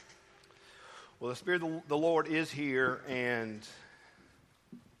Well, the Spirit of the Lord is here, and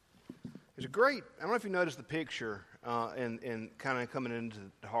there's a great, I don't know if you noticed the picture in kind of coming into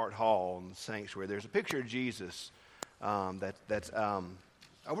the Hart Hall in the sanctuary. There's a picture of Jesus that's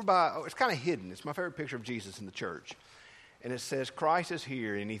over by, it's kind of hidden. It's my favorite picture of Jesus in the church. And it says, Christ is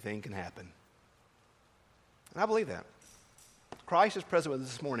here, anything can happen. And I believe that. Christ is present with us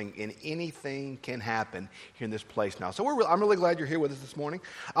this morning, and anything can happen here in this place now. So I'm really glad you're here with us this morning.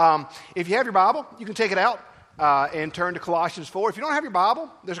 If you have your Bible, you can take it out and turn to Colossians 4. If you don't have your Bible,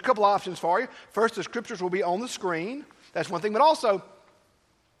 there's a couple options for you. First, the scriptures will be on the screen. That's one thing. But also,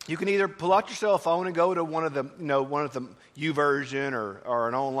 you can either pull out your cell phone and go to one of the YouVersion or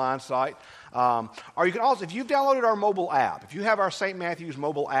an online site. Or you can also, if you've downloaded our mobile app, if you have our St. Matthew's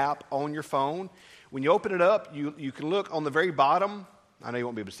mobile app on your phone, when you open it up, you can look on the very bottom. I know you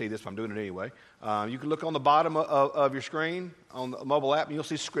won't be able to see this, but I'm doing it anyway. You can look on the bottom of your screen on the mobile app, and you'll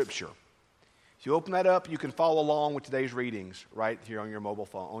see Scripture. If you open that up, you can follow along with today's readings right here on your mobile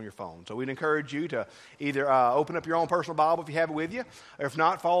phone, on your phone. So we'd encourage you to either open up your own personal Bible if you have it with you, or if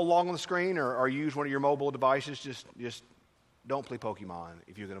not, follow along on the screen or use one of your mobile devices. Just don't play Pokemon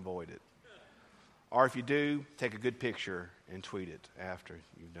if you can avoid it. Or if you do, take a good picture and tweet it after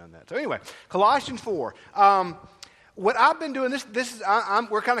you've done that. So anyway, Colossians 4. What I've been doing,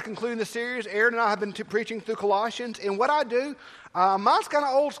 we're kind of concluding the series. Aaron and I have been preaching through Colossians. And what I do, mine's kind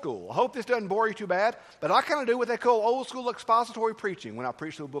of old school. I hope this doesn't bore you too bad. But I kind of do what they call old school expository preaching when I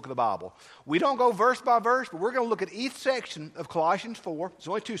preach through the book of the Bible. We don't go verse by verse, but we're going to look at each section of Colossians 4. It's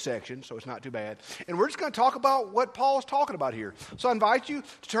only 2 sections, so it's not too bad. And we're just going to talk about what Paul's talking about here. So I invite you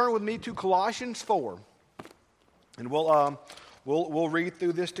to turn with me to Colossians 4. And we'll read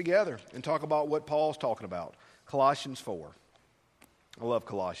through this together and talk about what Paul's talking about. Colossians 4. I love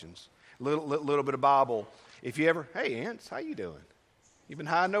Colossians. Little bit of Bible. If you ever, hey ants, how you doing? You been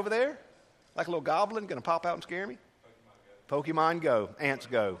hiding over there? Like a little goblin going to pop out and scare me? Pokemon Go. Ants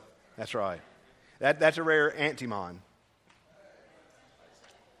go. That's right. That's a rare Antimon.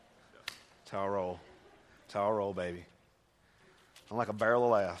 That's how I roll. That's how I roll, baby. I'm like a barrel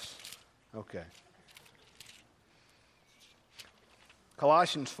of laughs. Okay.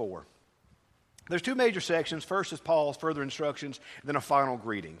 Colossians 4. There's 2 major sections. First is Paul's further instructions, and then a final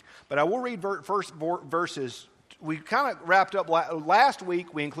greeting. But I will read first verses. We kind of wrapped up last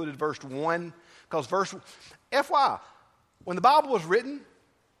week. We included verse 1 because FYI, when the Bible was written,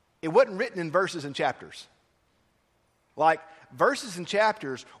 it wasn't written in verses and chapters. Like verses and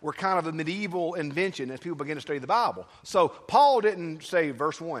chapters were kind of a medieval invention as people began to study the Bible. So Paul didn't say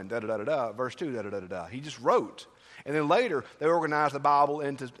verse 1, da-da-da-da-da, verse 2, da-da-da-da-da. He just wrote. And then later, they organized the Bible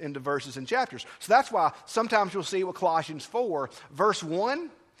into verses and chapters. So that's why sometimes you'll see with Colossians 4, verse 1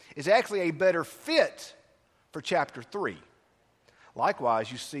 is actually a better fit for chapter 3.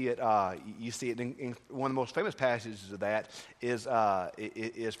 Likewise, you see it in one of the most famous passages of that is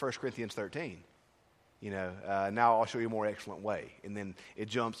 1 Corinthians 13. Now I'll show you a more excellent way. And then it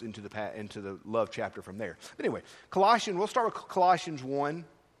jumps into the love chapter from there. But anyway, we'll start with Colossians 1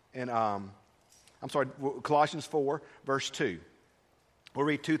 and Colossians 4, verse 2. We'll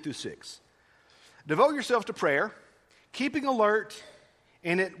read 2 through 6. Devote yourself to prayer, keeping alert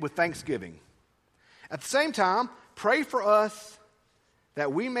in it with thanksgiving. At the same time, pray for us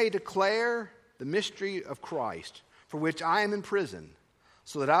that we may declare the mystery of Christ, for which I am in prison,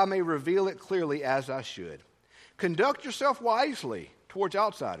 so that I may reveal it clearly as I should. Conduct yourself wisely towards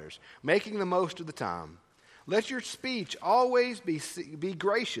outsiders, making the most of the time. Let your speech always be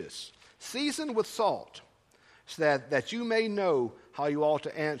gracious, seasoned with salt, so that you may know how you ought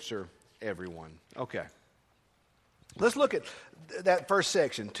to answer everyone. Okay. Let's look at that first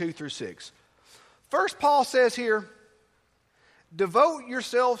section, 2 through 6. First, Paul says here, devote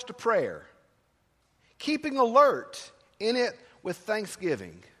yourselves to prayer, keeping alert in it with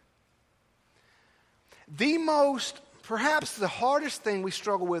thanksgiving. Perhaps the hardest thing we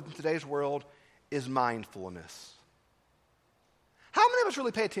struggle with in today's world is mindfulness. How many of us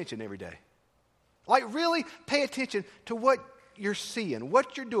really pay attention every day? Like really pay attention to what you're seeing,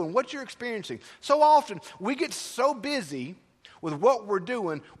 what you're doing, what you're experiencing. So often we get so busy with what we're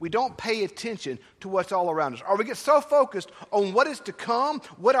doing, we don't pay attention to what's all around us. Or we get so focused on what is to come,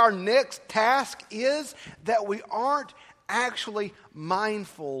 what our next task is, that we aren't actually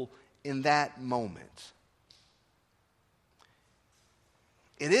mindful in that moment.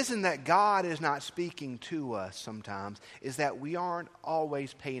 It isn't that God is not speaking to us sometimes, it's that we aren't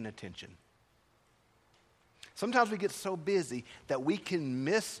always paying attention. Sometimes we get so busy that we can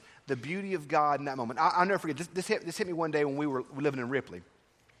miss the beauty of God in that moment. I'll never forget, this hit me one day when we were living in Ripley.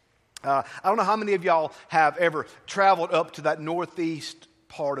 I don't know how many of y'all have ever traveled up to that northeast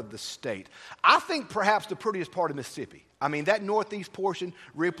part of the state. I think perhaps the prettiest part of Mississippi. I mean, that northeast portion,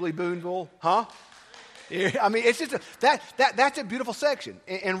 Ripley, Boonville, huh? I mean, it's just that's a beautiful section.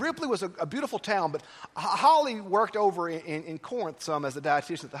 And Ripley was a beautiful town, but Holly worked over in Corinth some as a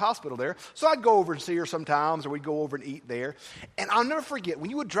dietitian at the hospital there. So I'd go over and see her sometimes, or we'd go over and eat there. And I'll never forget, when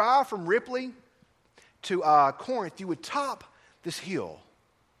you would drive from Ripley to Corinth, you would top this hill,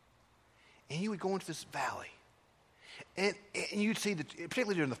 and you would go into this valley. And you'd see,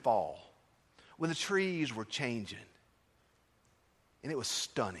 particularly during the fall, when the trees were changing, and it was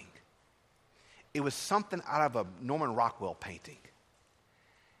stunning. It was something out of a Norman Rockwell painting.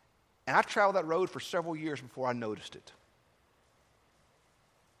 And I traveled that road for several years before I noticed it.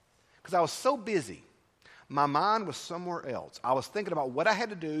 Because I was so busy. My mind was somewhere else. I was thinking about what I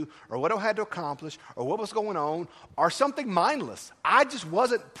had to do, or what I had to accomplish, or what was going on, or something mindless. I just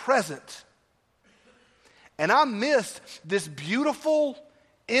wasn't present. And I missed this beautiful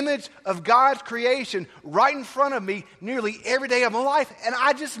image of God's creation right in front of me nearly every day of my life, and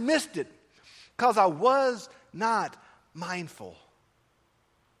I just missed it because I was not mindful.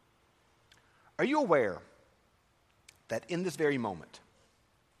 Are you aware that in this very moment,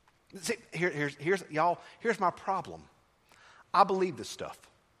 see, here's my problem. I believe this stuff.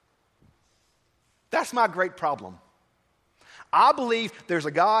 That's my great problem. I believe there's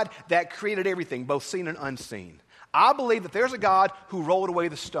a God that created everything, both seen and unseen. I believe that there's a God who rolled away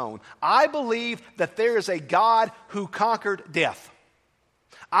the stone. I believe that there is a God who conquered death.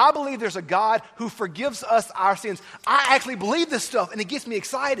 I believe there's a God who forgives us our sins. I actually believe this stuff, and it gets me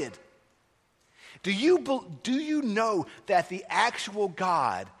excited. Do you know that the actual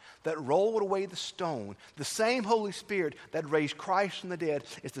God that rolled away the stone, the same Holy Spirit that raised Christ from the dead,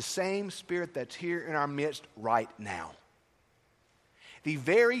 is the same Spirit that's here in our midst right now? The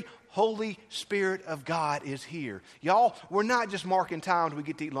very Holy Spirit of God is here. Y'all, we're not just marking time till we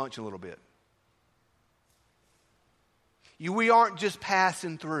get to eat lunch a little bit. We aren't just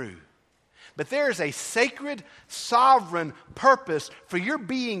passing through. But there is a sacred, sovereign purpose for your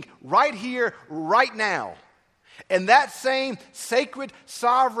being right here, right now. And that same sacred,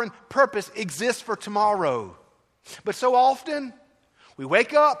 sovereign purpose exists for tomorrow. But so often, we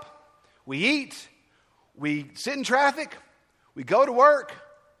wake up, we eat, we sit in traffic, we go to work,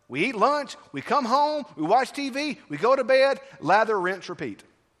 we eat lunch, we come home, we watch TV, we go to bed, lather, rinse, repeat.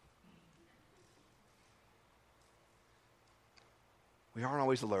 We aren't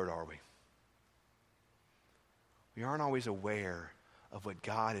always alert, are we? We aren't always aware of what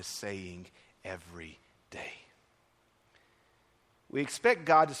God is saying every day. We expect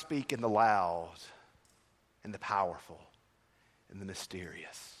God to speak in the loud and the powerful and the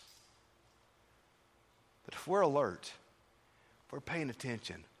mysterious. But if we're alert, if we're paying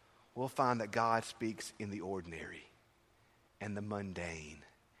attention, we'll find that God speaks in the ordinary and the mundane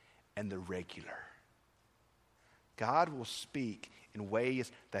and the regular. God will speak in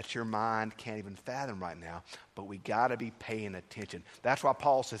ways that your mind can't even fathom right now, but we got to be paying attention. That's why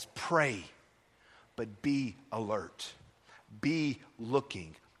Paul says, pray, but be alert. Be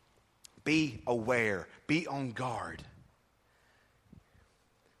looking. Be aware. Be on guard.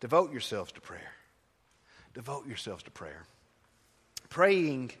 Devote yourselves to prayer. Devote yourselves to prayer.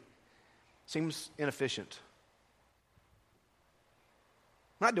 Praying seems inefficient.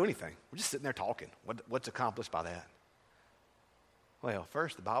 We're not doing anything. We're just sitting there talking. What's accomplished by that? Well,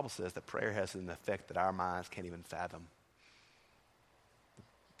 first, the Bible says that prayer has an effect that our minds can't even fathom.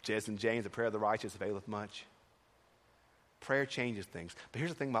 It says in James, the prayer of the righteous availeth much. Prayer changes things. But here's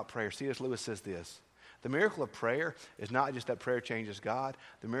the thing about prayer. C.S. Lewis says this. The miracle of prayer is not just that prayer changes God.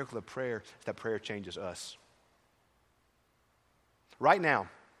 The miracle of prayer is that prayer changes us. Right now,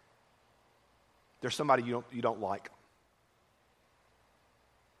 there's somebody you don't like.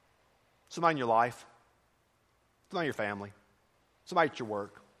 Somebody in your life. Somebody in your family. Somebody at your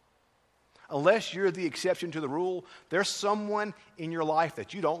work. Unless you're the exception to the rule, there's someone in your life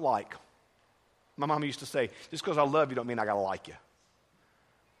that you don't like. My mom used to say, just because I love you don't mean I got to like you.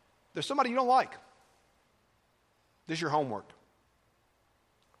 There's somebody you don't like. This is your homework.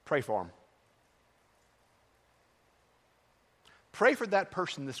 Pray for them. Pray for that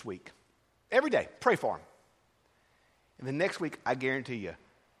person this week. Every day, pray for them. And the next week, I guarantee you,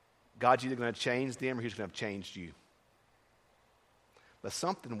 God's either going to change them or He's going to have changed you. But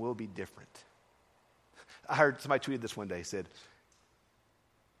something will be different. I heard somebody tweeted this one day, said,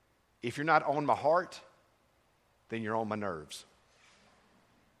 if you're not on my heart, then you're on my nerves.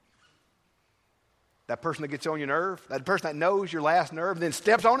 That person that gets on your nerve, that person that knows your last nerve and then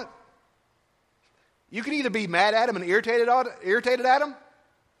steps on it, you can either be mad at him and irritated at him,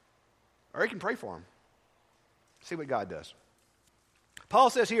 or you can pray for him. See what God does. Paul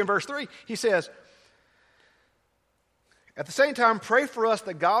says here in verse 3, he says, at the same time, pray for us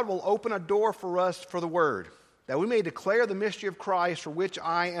that God will open a door for us for the word, that we may declare the mystery of Christ for which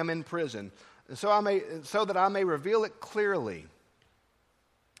I am in prison, and so that I may reveal it clearly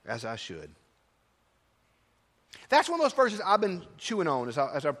as I should. That's one of those verses I've been chewing on as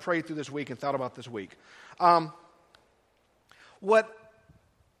I prayed through this week and thought about this week. As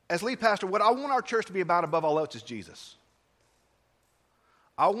lead pastor, what I want our church to be about above all else is Jesus.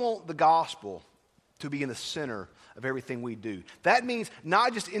 I want the gospel to be in the center of everything we do. That means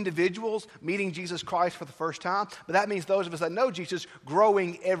not just individuals meeting Jesus Christ for the first time, but that means those of us that know Jesus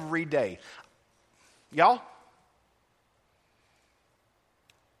growing every day. Y'all,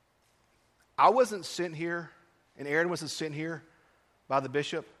 I wasn't sent here, and Aaron wasn't sent here by the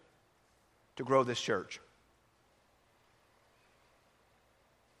bishop to grow this church.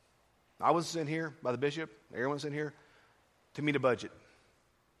 I wasn't sent here by the bishop, Aaron wasn't sent here to meet a budget.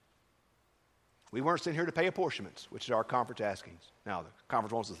 We weren't sent here to pay apportionments, which is our conference askings. Now, the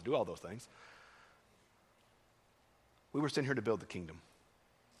conference wants us to do all those things. We were sent here to build the kingdom.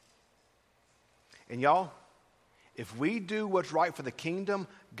 And y'all, if we do what's right for the kingdom,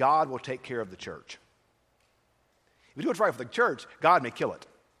 God will take care of the church. If we do what's right for the church, God may kill it.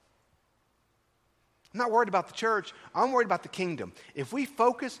 I'm not worried about the church. I'm worried about the kingdom. If we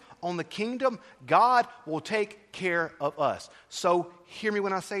focus on the kingdom, God will take care of us. So hear me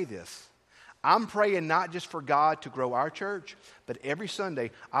when I say this. I'm praying not just for God to grow our church, but every Sunday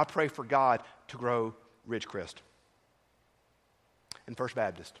I pray for God to grow Ridgecrest and First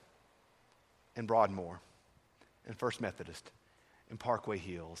Baptist and Broadmoor and First Methodist and Parkway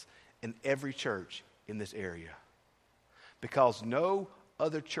Hills and every church in this area. Because no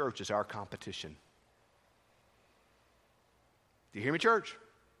other church is our competition. Do you hear me, church?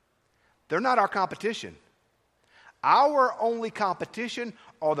 They're not our competition. Our only competition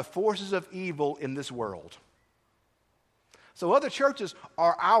are the forces of evil in this world. So other churches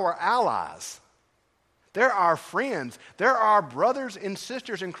are our allies. They're our friends. They're our brothers and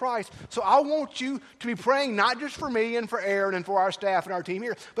sisters in Christ. So I want you to be praying not just for me and for Aaron and for our staff and our team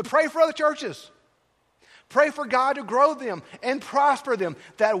here, but pray for other churches. Pray for God to grow them and prosper them,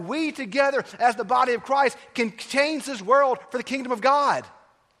 that we together as the body of Christ can change this world for the kingdom of God.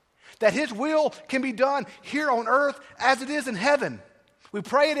 That His will can be done here on earth as it is in heaven. We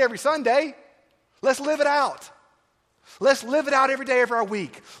pray it every Sunday. Let's live it out. Let's live it out every day of our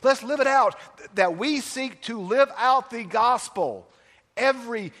week. Let's live it out that we seek to live out the gospel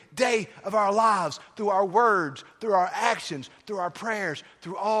every day of our lives through our words, through our actions, through our prayers,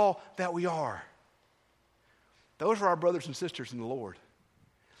 through all that we are. Those are our brothers and sisters in the Lord.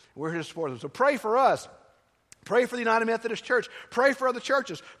 We're here to support them. So pray for us. Pray for the United Methodist Church. Pray for other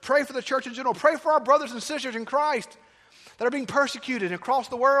churches. Pray for the church in general. Pray for our brothers and sisters in Christ that are being persecuted across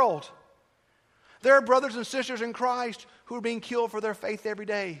the world. There are brothers and sisters in Christ who are being killed for their faith every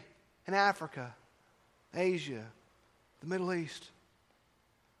day in Africa, Asia, the Middle East.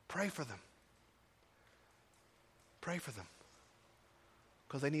 Pray for them. Pray for them.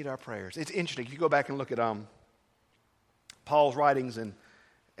 Because they need our prayers. It's interesting. If you go back and look at Paul's writings in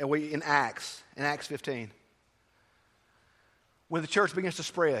Acts 15. When the church begins to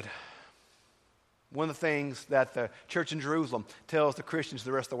spread, one of the things that the church in Jerusalem tells the Christians of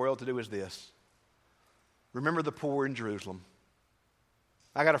the rest of the world to do is this. Remember the poor in Jerusalem.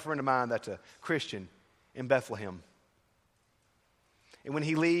 I got a friend of mine that's a Christian in Bethlehem. And when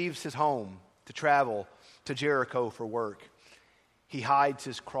he leaves his home to travel to Jericho for work, he hides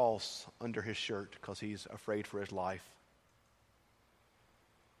his cross under his shirt because he's afraid for his life.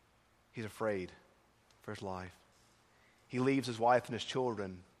 He's afraid for his life. He leaves his wife and his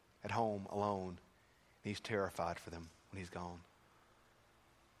children at home alone. And he's terrified for them when he's gone.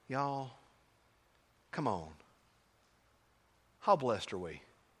 Y'all, come on. How blessed are we?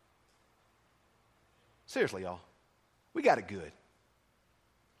 Seriously, y'all. We got it good.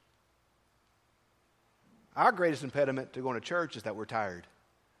 Our greatest impediment to going to church is that we're tired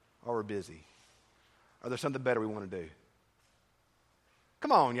or we're busy or there's something better we want to do.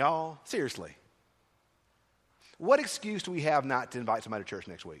 Come on, y'all. Seriously. What excuse do we have not to invite somebody to church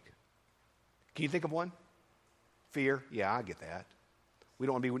next week? Can you think of one? Fear? Yeah, I get that. We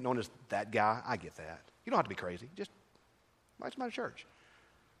don't want to be known as that guy. I get that. You don't have to be crazy. Just invite somebody to church.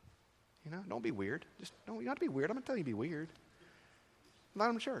 You know, don't be weird. You don't have to be weird. I'm not telling you to be weird. Invite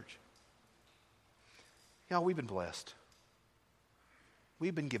them to church. Y'all, we've been blessed.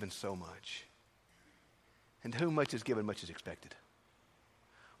 We've been given so much. And to whom much is given, much is expected.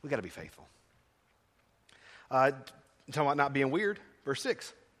 We've got to be faithful. Talking about not being weird, verse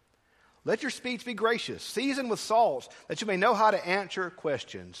 6. Let your speech be gracious, seasoned with salt, that you may know how to answer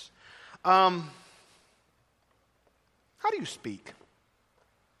questions. How do you speak?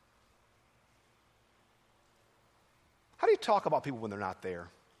 How do you talk about people when they're not there?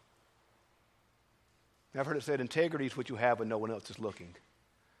 I've heard it said, integrity is what you have when no one else is looking.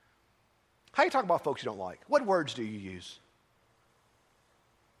 How do you talk about folks you don't like? What words do you use?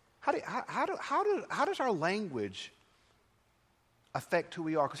 How does our language affect who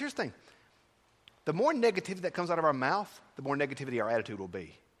we are? Because here's the thing. The more negativity that comes out of our mouth, the more negativity our attitude will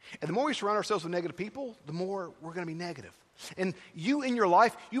be. And the more we surround ourselves with negative people, the more we're going to be negative. And you in your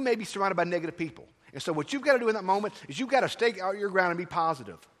life, you may be surrounded by negative people. And so what you've got to do in that moment is you've got to stake out your ground and be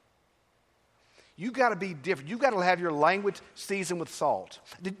positive. You've got to be different. You've got to have your language seasoned with salt.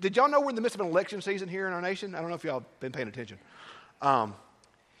 Did y'all know we're in the midst of an election season here in our nation? I don't know if y'all have been paying attention.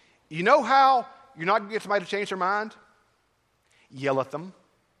 You know how you're not going to get somebody to change their mind? Yell at them.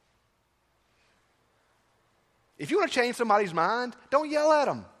 If you want to change somebody's mind, don't yell at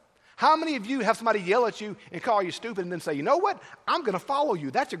them. How many of you have somebody yell at you and call you stupid and then say, you know what? I'm going to follow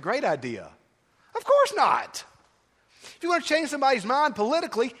you. That's a great idea. Of course not. If you want to change somebody's mind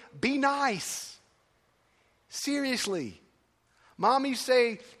politically, be nice. Seriously. Mommies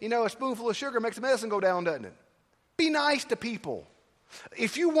say, a spoonful of sugar makes the medicine go down, doesn't it? Be nice to people.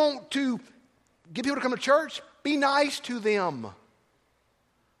 If you want to get people to come to church, be nice to them.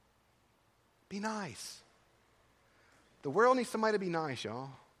 Be nice. The world needs somebody to be nice, y'all.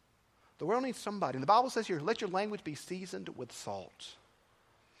 The world needs somebody. And the Bible says here, let your language be seasoned with salt.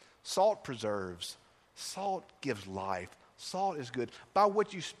 Salt preserves. Salt gives life. Salt is good. By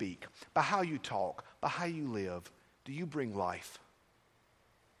what you speak, by how you talk, by how you live, do you bring life?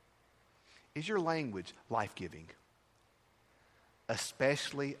 Is your language life-giving?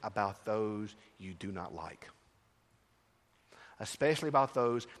 Especially about those you do not like. Especially about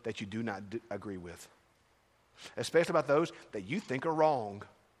those that you do not agree with. Especially about those that you think are wrong.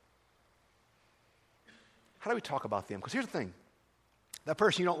 How do we talk about them? Because here's the thing. That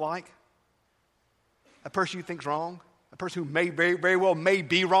person you don't like, that person you think's wrong, that person who may very well may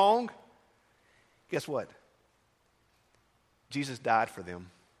be wrong, guess what? Jesus died for them.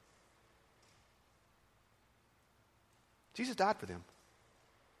 Jesus died for them.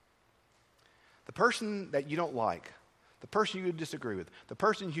 The person that you don't like, the person you disagree with, the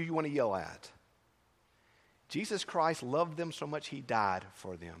person who you want to yell at, Jesus Christ loved them so much he died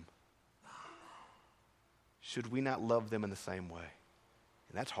for them. Should we not love them in the same way?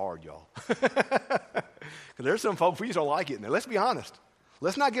 And that's hard, y'all. Because there's some folks we just don't like it in there. Let's be honest.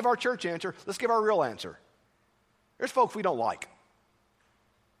 Let's not give our church answer. Let's give our real answer. There's folks we don't like.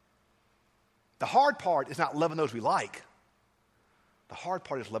 The hard part is not loving those we like. The hard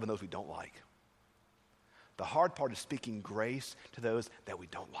part is loving those we don't like. The hard part is speaking grace to those that we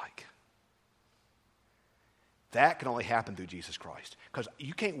don't like. That can only happen through Jesus Christ. Because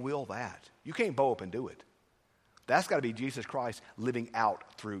you can't will that. You can't bow up and do it. That's got to be Jesus Christ living out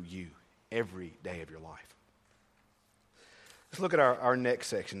through you every day of your life. Let's look at our next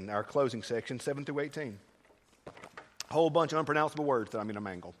section, our closing section, 7 through 18. A whole bunch of unpronounceable words that I'm going to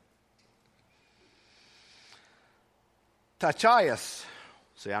mangle. Tachias.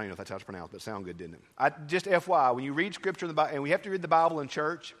 See, I don't even know if that's how it's pronounced, but it sounded good, didn't it? Just FYI, when you read Scripture in the Bible, and we have to read the Bible in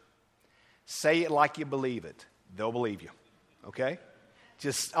church, say it like you believe it. They'll believe you, okay?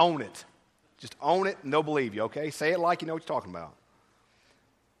 Just own it. Just own it and they'll believe you, okay? Say it like you know what you're talking about.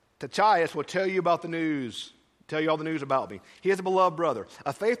 Tachias will tell you about the news, tell you all the news about me. He is a beloved brother,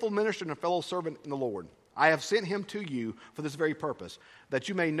 a faithful minister and a fellow servant in the Lord. I have sent him to you for this very purpose, that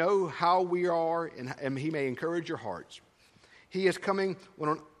you may know how we are and he may encourage your hearts. He is coming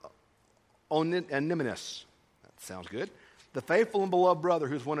on Onesimus. That sounds good. The faithful and beloved brother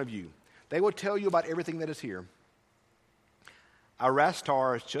who is one of you. They will tell you about everything that is here.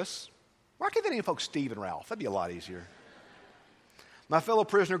 Aristarchus. Why can't they name folks Steve and Ralph? That'd be a lot easier. My fellow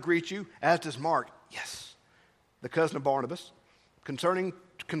prisoner greets you, as does Mark. Yes. The cousin of Barnabas, concerning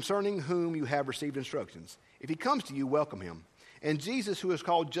whom you have received instructions. If he comes to you, welcome him. And Jesus, who is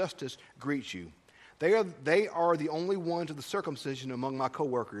called Justus, greets you. They are the only ones of the circumcision among my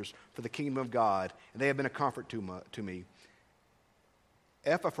co-workers for the kingdom of God, and they have been a comfort to me.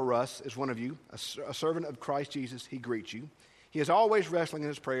 Epaphras is one of you, a servant of Christ Jesus. He greets you. He is always wrestling in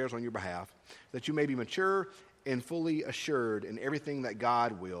his prayers on your behalf, that you may be mature and fully assured in everything that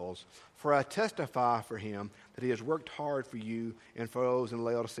God wills. For I testify for him that he has worked hard for you and for those in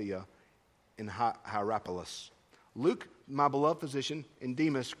Laodicea and Hierapolis. Luke, my beloved physician, and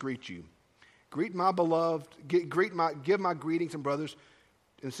Demas greet you. Give my greetings and brothers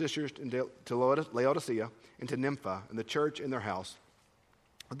and sisters to Laodicea and to Nympha and the church in their house.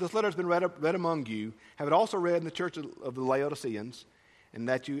 This letter has been read among you. Have it also read in the church of the Laodiceans, and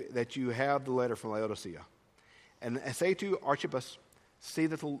that you have the letter from Laodicea. And say to Archippus, see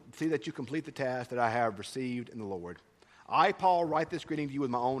that you complete the task that I have received in the Lord. I, Paul, write this greeting to you with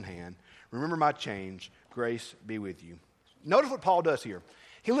my own hand. Remember my change. Grace be with you. Notice what Paul does here.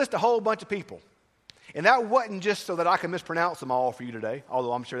 He lists a whole bunch of people. And that wasn't just so that I can mispronounce them all for you today,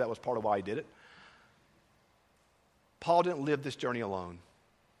 although I'm sure that was part of why he did it. Paul didn't live this journey alone.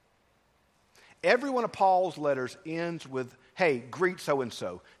 Every one of Paul's letters ends with, hey, greet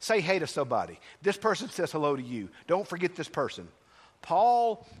so-and-so. Say hey to somebody. This person says hello to you. Don't forget this person.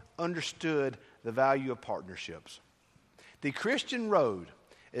 Paul understood the value of partnerships. The Christian road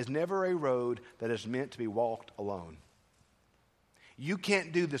is never a road that is meant to be walked alone. You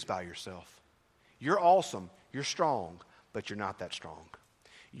can't do this by yourself. You're awesome, you're strong, but you're not that strong.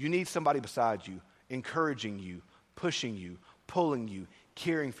 You need somebody beside you, encouraging you, pushing you, pulling you,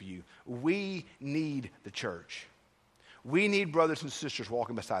 caring for you. We need the church. We need brothers and sisters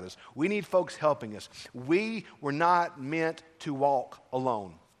walking beside us. We need folks helping us. We were not meant to walk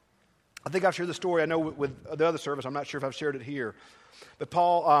alone. I think I've shared the story, I know with the other service, I'm not sure if I've shared it here. But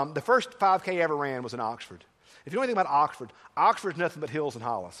Paul, the first 5K I ever ran was in Oxford. If you know anything about Oxford, Oxford's nothing but hills and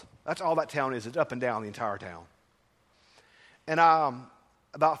hollows. That's all that town is. It's up and down the entire town. And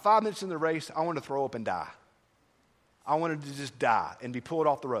about 5 minutes in the race, I wanted to throw up and die. I wanted to just die and be pulled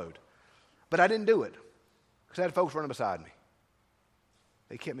off the road. But I didn't do it because I had folks running beside me.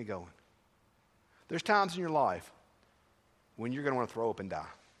 They kept me going. There's times in your life when you're going to want to throw up and die.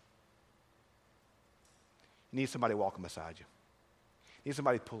 You need somebody walking beside you. You need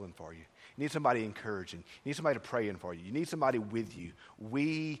somebody pulling for you. You need somebody encouraging. You need somebody praying for you. You need somebody with you.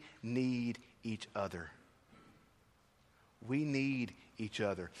 We need each other. We need each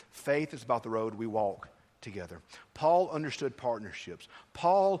other. Faith is about the road we walk together. Paul understood partnerships.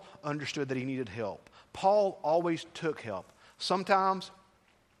 Paul understood that he needed help. Paul always took help. Sometimes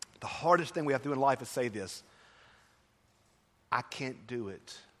the hardest thing we have to do in life is say this: I can't do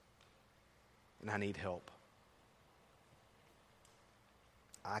it, and I need help.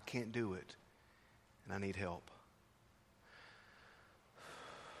 I can't do it, and I need help.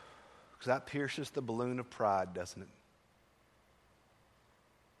 Because that pierces the balloon of pride, doesn't it?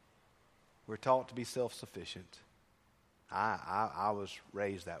 We're taught to be self-sufficient. I was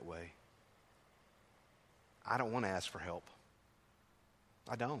raised that way. I don't want to ask for help.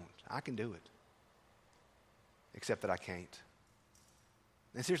 I don't. I can do it. Except that I can't.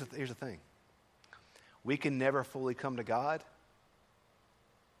 And here's the thing. We can never fully come to God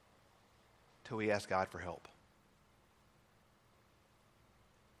till we ask God for help.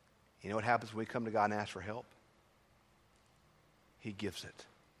 You know what happens when we come to God and ask for help? He gives it.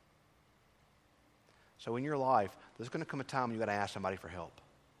 So in your life, there's going to come a time when you've got to ask somebody for help.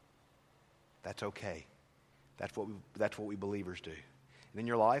 That's okay. That's what we believers do. And in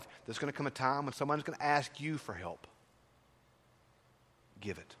your life, there's going to come a time when someone's going to ask you for help.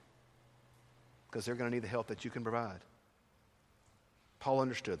 Give it. Because they're going to need the help that you can provide. Paul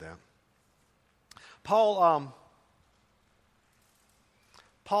understood that. Paul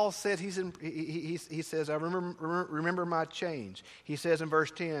said he says, I remember my change. He says in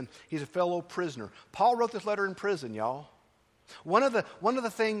verse 10, he's a fellow prisoner. Paul wrote this letter in prison, y'all. One of the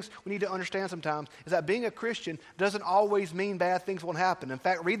things we need to understand sometimes is that being a Christian doesn't always mean bad things won't happen. In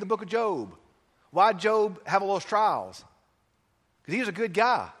fact, read the book of Job. Why did Job have all those trials? Because he was a good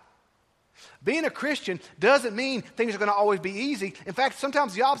guy. Being a Christian doesn't mean things are going to always be easy. In fact,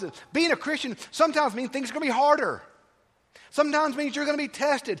 sometimes the opposite. Being a Christian sometimes means things are going to be harder. Sometimes means you're going to be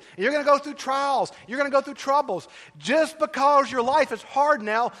tested. And you're going to go through trials. You're going to go through troubles. Just because your life is hard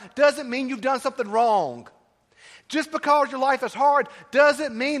now doesn't mean you've done something wrong. Just because your life is hard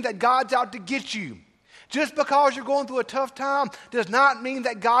doesn't mean that God's out to get you. Just because you're going through a tough time does not mean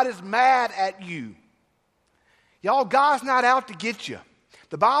that God is mad at you. Y'all, God's not out to get you.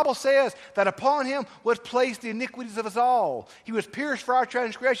 The Bible says that upon him was placed the iniquities of us all. He was pierced for our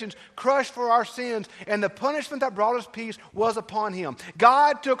transgressions, crushed for our sins, and the punishment that brought us peace was upon him.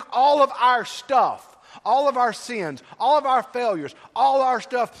 God took all of our stuff, all of our sins, all of our failures, all our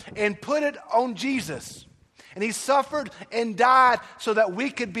stuff, and put it on Jesus. And he suffered and died so that we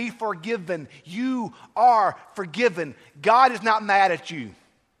could be forgiven. You are forgiven. God is not mad at you.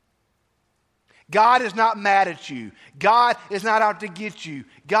 God is not mad at you. God is not out to get you.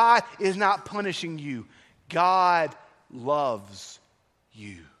 God is not punishing you. God loves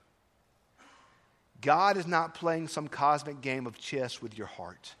you. God is not playing some cosmic game of chess with your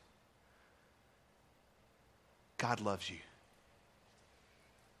heart. God loves you.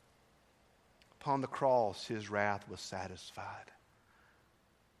 Upon the cross, his wrath was satisfied.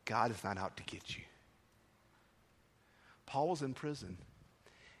 God is not out to get you. Paul was in prison.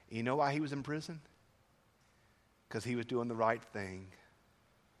 You know why he was in prison? Because he was doing the right thing.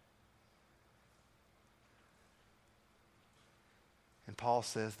 And Paul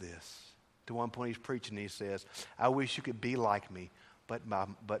says this. To one point he's preaching, he says, I wish you could be like me, but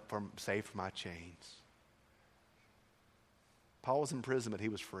saved from my chains. Paul was in prison, but he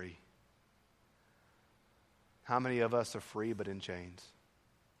was free. How many of us are free but in chains?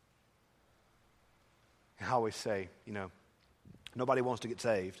 And I always say, nobody wants to get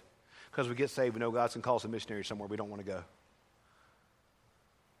saved. Because we get saved, we know God's going to call us a missionary somewhere we don't want to go.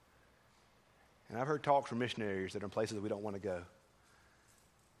 And I've heard talks from missionaries that are in places that we don't want to go.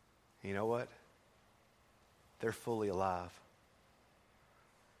 And you know what? They're fully alive.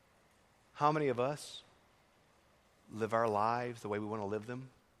 How many of us live our lives the way we want to live them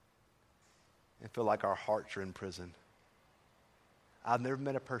and feel like our hearts are in prison? I've never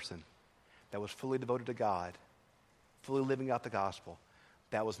met a person that was fully devoted to God, fully living out the gospel,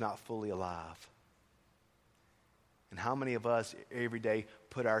 that was not fully alive. And how many of us every day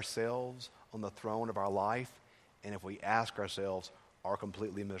put ourselves on the throne of our life, and if we ask ourselves, are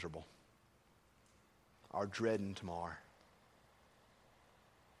completely miserable, are dreading tomorrow?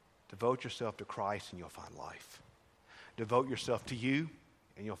 Devote yourself to Christ and you'll find life. Devote yourself to you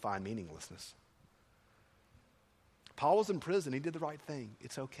and you'll find meaninglessness. Paul was in prison. He did the right thing.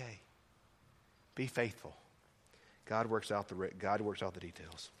 It's okay. Be faithful. God works out the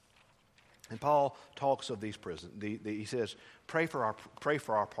details. And Paul talks of these prisons. He says, pray for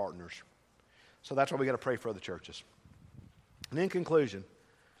our partners. So that's why we got to pray for other churches. And in conclusion,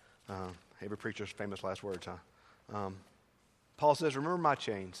 every preacher's famous last words, huh? Paul says, remember my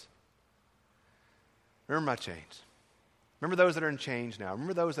chains. Remember my chains. Remember those that are in chains now.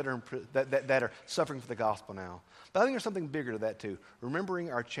 Remember those that are that are suffering for the gospel now. But I think there's something bigger to that too.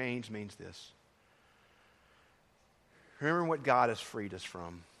 Remembering our chains means this. Remembering what God has freed us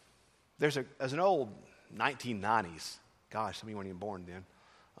from. There's an old 1990s, gosh, some of you weren't even born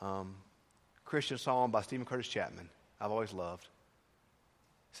then, Christian song by Stephen Curtis Chapman I've always loved.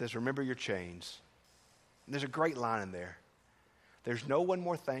 It says, remember your chains. And there's a great line in there. There's no one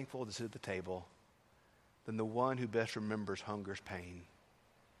more thankful to sit at the table than the one who best remembers hunger's pain.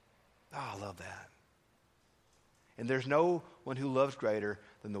 Oh, I love that. And there's no one who loves greater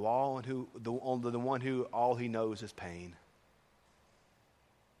than the one who all he knows is pain.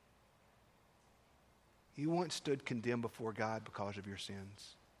 You once stood condemned before God because of your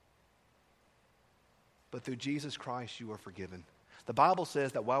sins. But through Jesus Christ you are forgiven. The Bible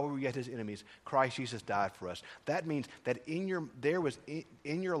says that while we were yet his enemies, Christ Jesus died for us. That means that in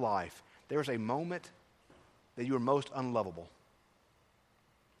your life, there was a moment that you were most unlovable.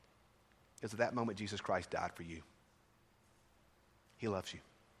 It's at that moment Jesus Christ died for you. He loves you.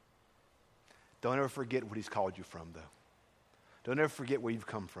 Don't ever forget what he's called you from, though. Don't ever forget where you've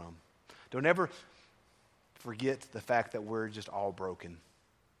come from. Don't ever forget the fact that we're just all broken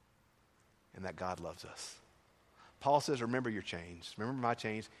and that God loves us. Paul says, remember your chains. Remember my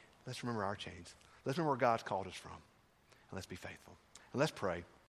chains. Let's remember our chains. Let's remember where God's called us from. And let's be faithful. And let's pray.